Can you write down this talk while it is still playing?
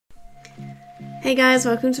Hey guys,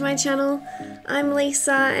 welcome to my channel. I'm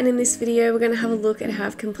Lisa, and in this video we're going to have a look at how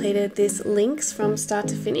I've completed this Lynx from start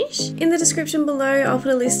to finish. In the description below I'll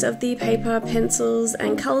put a list of the paper, pencils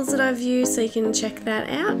and colours that I've used so you can check that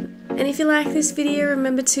out. And if you like this video,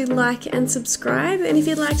 remember to like and subscribe, and if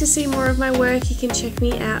you'd like to see more of my work you can check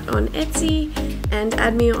me out on Etsy and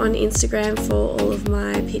add me on Instagram for all of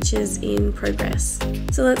my pictures in progress.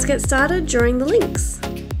 So let's get started drawing the Lynx.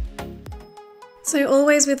 So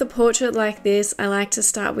always with a portrait like this, I like to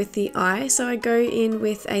start with the eye. So I go in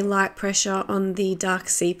with a light pressure on the dark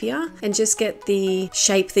sepia and just get the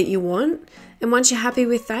shape that you want. And once you're happy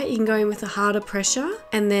with that, you can go in with a harder pressure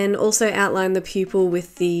and then also outline the pupil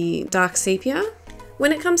with the dark sepia.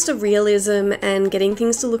 When it comes to realism and getting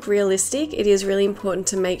things to look realistic, it is really important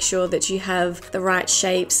to make sure that you have the right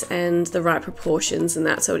shapes and the right proportions and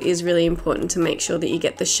that. So it is really important to make sure that you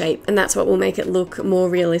get the shape, and that's what will make it look more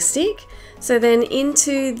realistic. So then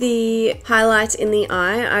into the highlight in the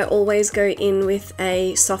eye, I always go in with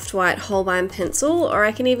a soft white Holbein pencil, or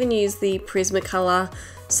I can even use the Prismacolor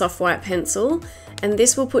soft white pencil. And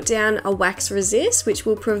this will put down a wax resist, which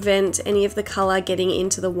will prevent any of the colour getting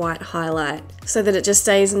into the white highlight, so that it just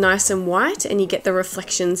stays nice and white and you get the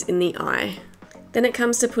reflections in the eye. Then it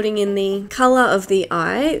comes to putting in the colour of the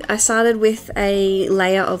eye. I started with a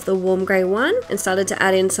layer of the warm grey one and started to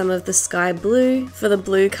add in some of the sky blue for the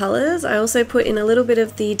blue colours. I also put in a little bit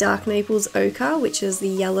of the dark Napels ochre, which is the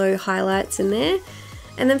yellow highlights in there.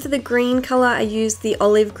 And then for the green colour I used the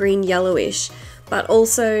olive green yellowish, but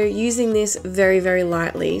also using this very, very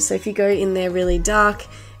lightly. So if you go in there really dark,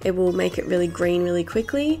 it will make it really green really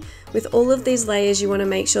quickly. With all of these layers, you want to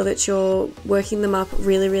make sure that you're working them up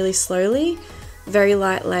really, really slowly, very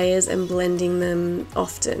light layers, and blending them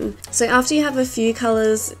often. So after you have a few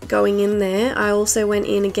colours going in there, I also went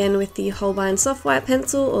in again with the Holbein soft white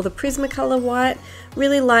pencil or the Prismacolor white,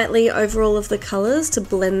 really lightly over all of the colours to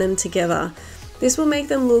blend them together. This will make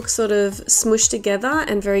them look sort of smushed together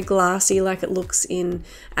and very glassy like it looks in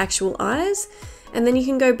actual eyes. And then you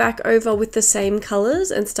can go back over with the same colours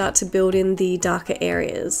and start to build in the darker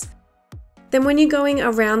areas. Then when you're going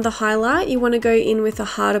around the highlight, you want to go in with a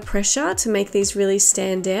harder pressure to make these really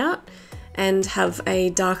stand out and have a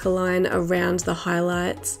darker line around the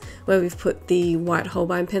highlights where we've put the white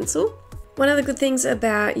Holbein pencil. One of the good things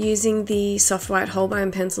about using the soft white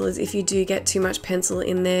Holbein pencil is if you do get too much pencil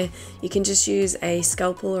in there, you can just use a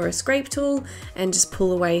scalpel or a scrape tool and just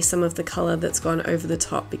pull away some of the colour that's gone over the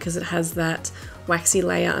top. Because it has that waxy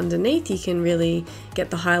layer underneath, you can really get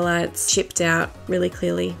the highlights chipped out really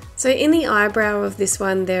clearly. So in the eyebrow of this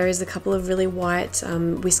one, there is a couple of really white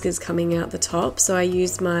whiskers coming out the top. So I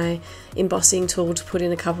used my embossing tool to put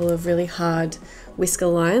in a couple of really hard whisker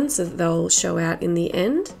lines so that they'll show out in the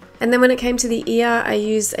end. And then when it came to the ear, I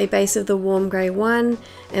used a base of the warm grey one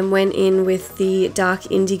and went in with the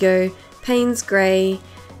dark indigo, Paynes Grey,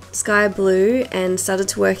 sky blue, and started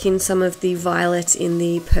to work in some of the violet in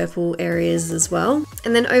the purple areas as well.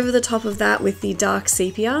 And then over the top of that with the dark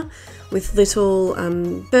sepia with little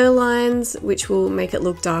fur lines, which will make it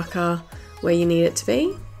look darker where you need it to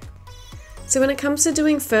be. So when it comes to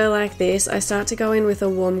doing fur like this, I start to go in with a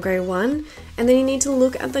warm grey one, and then you need to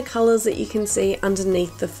look at the colours that you can see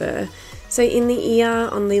underneath the fur. So in the ear,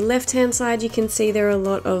 on the left hand side, you can see there are a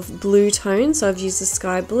lot of blue tones, so I've used a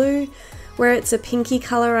sky blue. Where it's a pinky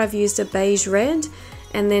colour, I've used a beige red,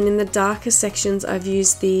 and then in the darker sections I've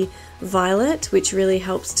used the violet, which really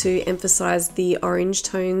helps to emphasise the orange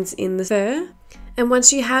tones in the fur. And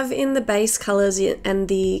once you have in the base colours and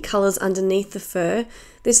the colours underneath the fur,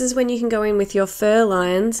 this is when you can go in with your fur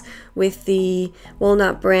lines with the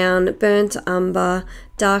Walnut Brown, Burnt Umber,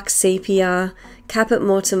 Dark Sepia, Caput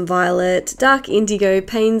Mortumm Violet, Dark Indigo,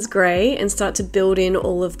 Paynes Grey, and start to build in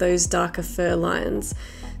all of those darker fur lines.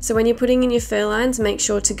 So when you're putting in your fur lines, make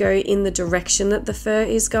sure to go in the direction that the fur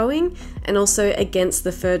is going and also against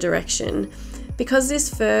the fur direction. Because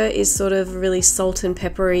this fur is sort of really salt and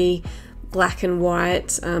peppery, black and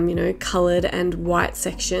white, coloured and white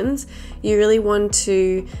sections, you really want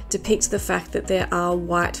to depict the fact that there are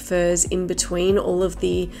white furs in between all of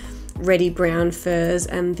the reddy brown furs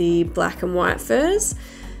and the black and white furs.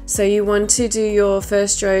 So you want to do your fur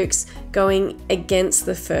strokes going against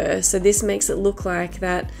the fur. So this makes it look like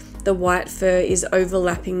that the white fur is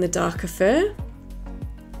overlapping the darker fur.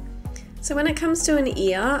 So when it comes to an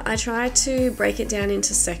ear, I try to break it down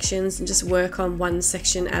into sections and just work on one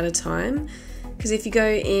section at a time. Because if you go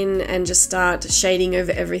in and just start shading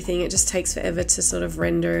over everything, it just takes forever to sort of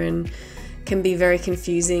render and can be very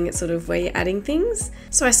confusing at sort of where you're adding things.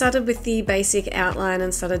 So I started with the basic outline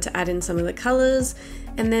and started to add in some of the colours,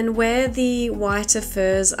 and then where the whiter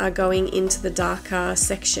furs are going into the darker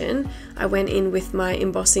section, I went in with my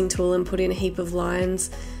embossing tool and put in a heap of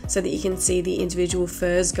lines so that you can see the individual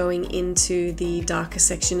furs going into the darker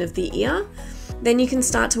section of the ear. Then you can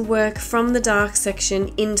start to work from the dark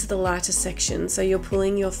section into the lighter section. So you're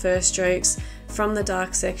pulling your fur strokes from the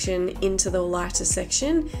dark section into the lighter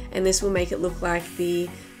section, and this will make it look like the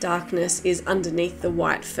darkness is underneath the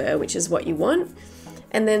white fur, which is what you want.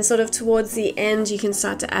 And then sort of towards the end, you can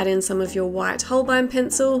start to add in some of your white Holbein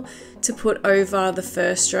pencil to put over the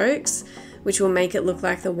fur strokes, which will make it look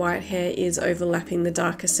like the white hair is overlapping the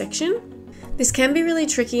darker section. This can be really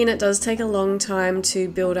tricky, and it does take a long time to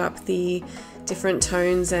build up the different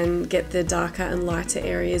tones and get the darker and lighter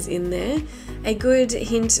areas in there. A good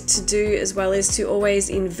hint to do as well is to always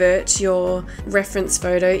invert your reference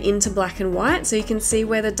photo into black and white so you can see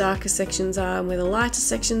where the darker sections are and where the lighter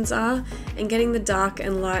sections are, and getting the dark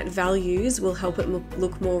and light values will help it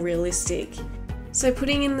look more realistic. So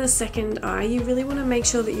putting in the second eye, you really want to make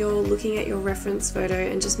sure that you're looking at your reference photo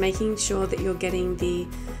and just making sure that you're getting the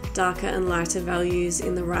darker and lighter values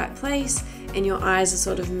in the right place, and your eyes are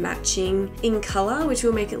sort of matching in colour, which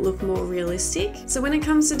will make it look more realistic. So when it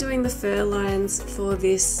comes to doing the fur lines for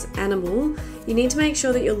this animal, you need to make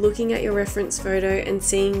sure that you're looking at your reference photo and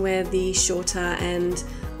seeing where the shorter and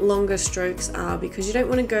longer strokes are, because you don't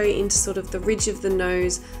want to go into sort of the ridge of the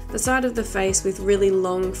nose, the side of the face with really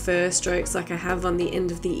long fur strokes like I have on the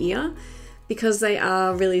end of the ear. Because they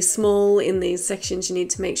are really small in these sections, you need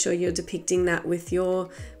to make sure you're depicting that with your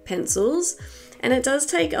pencils. And it does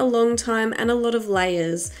take a long time and a lot of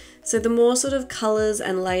layers. So the more sort of colours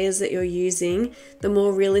and layers that you're using, the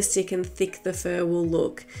more realistic and thick the fur will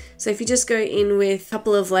look. So if you just go in with a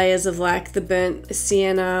couple of layers of like the burnt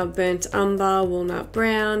sienna, burnt umber, walnut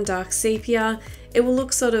brown, dark sepia, it will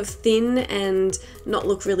look sort of thin and not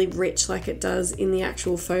look really rich like it does in the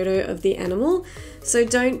actual photo of the animal. So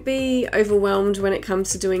don't be overwhelmed when it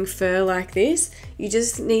comes to doing fur like this. You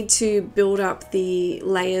just need to build up the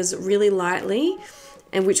layers really lightly,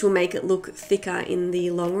 and which will make it look thicker in the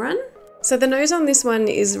long run. So the nose on this one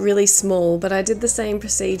is really small, but I did the same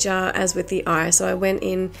procedure as with the eye. So I went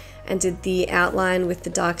in and did the outline with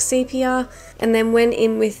the dark sepia, and then went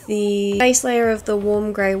in with the base layer of the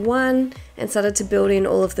warm grey one and started to build in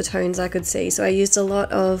all of the tones I could see. So I used a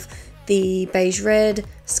lot of the beige red,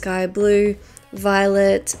 sky blue,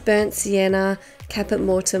 violet, burnt sienna, Caput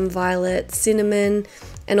Mortumm violet, cinnamon,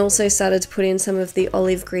 and also started to put in some of the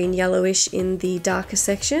olive green yellowish in the darker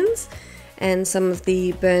sections, and some of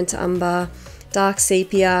the burnt umber, dark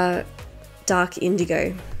sepia, dark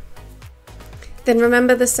indigo. Then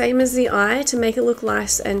remember, the same as the eye, to make it look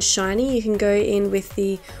nice and shiny, you can go in with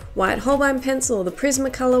the white Holbein pencil or the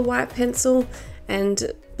Prismacolor white pencil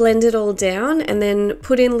and blend it all down, and then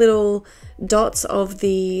put in little dots of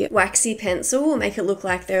the waxy pencil, make it look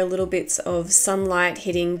like there are little bits of sunlight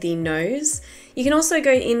hitting the nose. You can also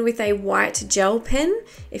go in with a white gel pen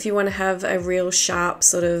if you want to have a real sharp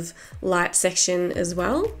sort of light section as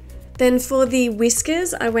well. Then for the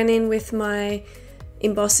whiskers, I went in with my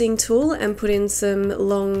embossing tool and put in some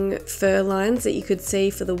long fur lines that you could see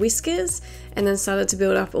for the whiskers, and then started to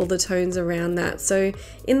build up all the tones around that. So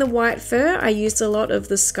in the white fur, I used a lot of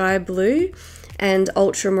the sky blue and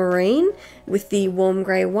ultramarine with the warm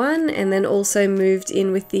grey one, and then also moved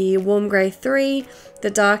in with the warm grey 3, the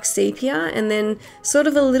dark sepia, and then sort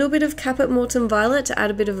of a little bit of Caput Mortumm violet to add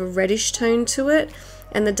a bit of a reddish tone to it,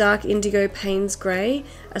 and the dark indigo Paynes Grey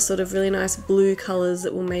are sort of really nice blue colours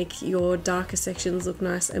that will make your darker sections look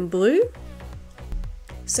nice and blue.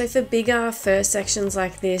 So for bigger fur sections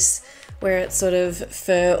like this, where it's sort of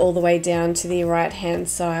fur all the way down to the right hand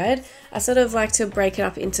side, I sort of like to break it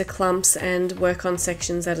up into clumps and work on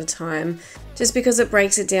sections at a time, just because it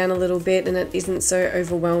breaks it down a little bit and it isn't so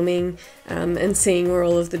overwhelming, and seeing where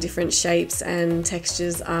all of the different shapes and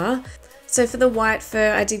textures are. So for the white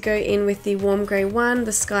fur, I did go in with the warm grey one,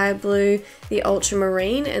 the sky blue, the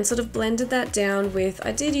ultramarine, and sort of blended that down with,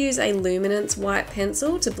 I did use a luminance white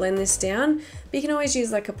pencil to blend this down, but you can always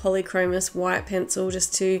use like a Polychromos white pencil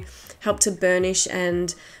just to help to burnish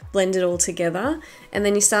and blend it all together. And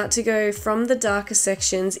then you start to go from the darker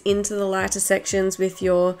sections into the lighter sections with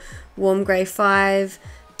your warm grey 5,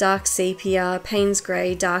 dark sepia, Paynes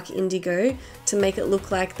Grey, dark indigo, to make it look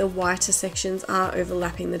like the whiter sections are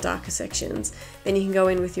overlapping the darker sections. Then you can go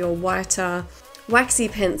in with your whiter waxy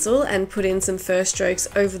pencil and put in some fur strokes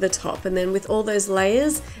over the top, and then with all those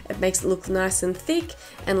layers it makes it look nice and thick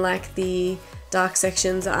and like the dark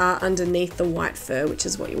sections are underneath the white fur, which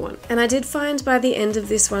is what you want. And I did find by the end of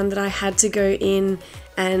this one that I had to go in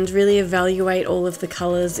and really evaluate all of the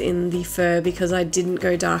colours in the fur because I didn't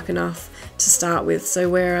go dark enough to start with. So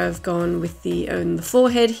where I've gone with the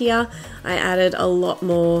forehead here, I added a lot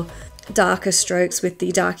more darker strokes with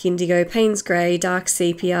the dark indigo, Paynes Grey, dark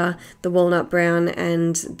sepia, the walnut brown,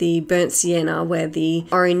 and the burnt sienna where the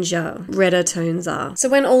oranger, redder tones are. So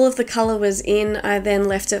when all of the colour was in, I then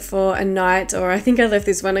left it for a night, or I think I left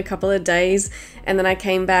this one a couple of days, and then I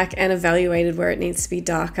came back and evaluated where it needs to be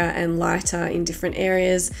darker and lighter in different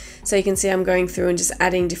areas. So you can see I'm going through and just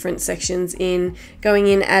adding different sections in, going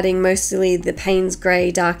in adding mostly the Paynes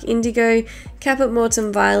Grey, dark indigo, Caput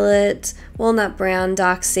Mortumm violet, walnut brown,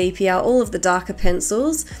 dark sepia, all of the darker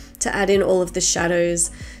pencils to add in all of the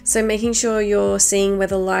shadows. So making sure you're seeing where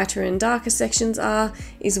the lighter and darker sections are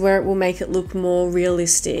is where it will make it look more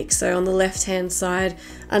realistic. So on the left hand side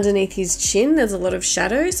underneath his chin there's a lot of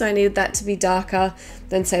shadow, so I needed that to be darker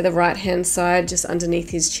than say the right hand side just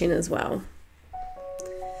underneath his chin as well.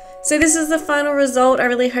 So this is the final result. I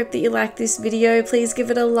really hope that you liked this video. Please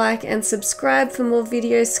give it a like and subscribe for more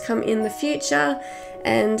videos to come in the future.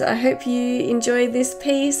 And I hope you enjoyed this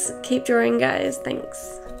piece. Keep drawing, guys.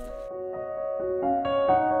 Thanks.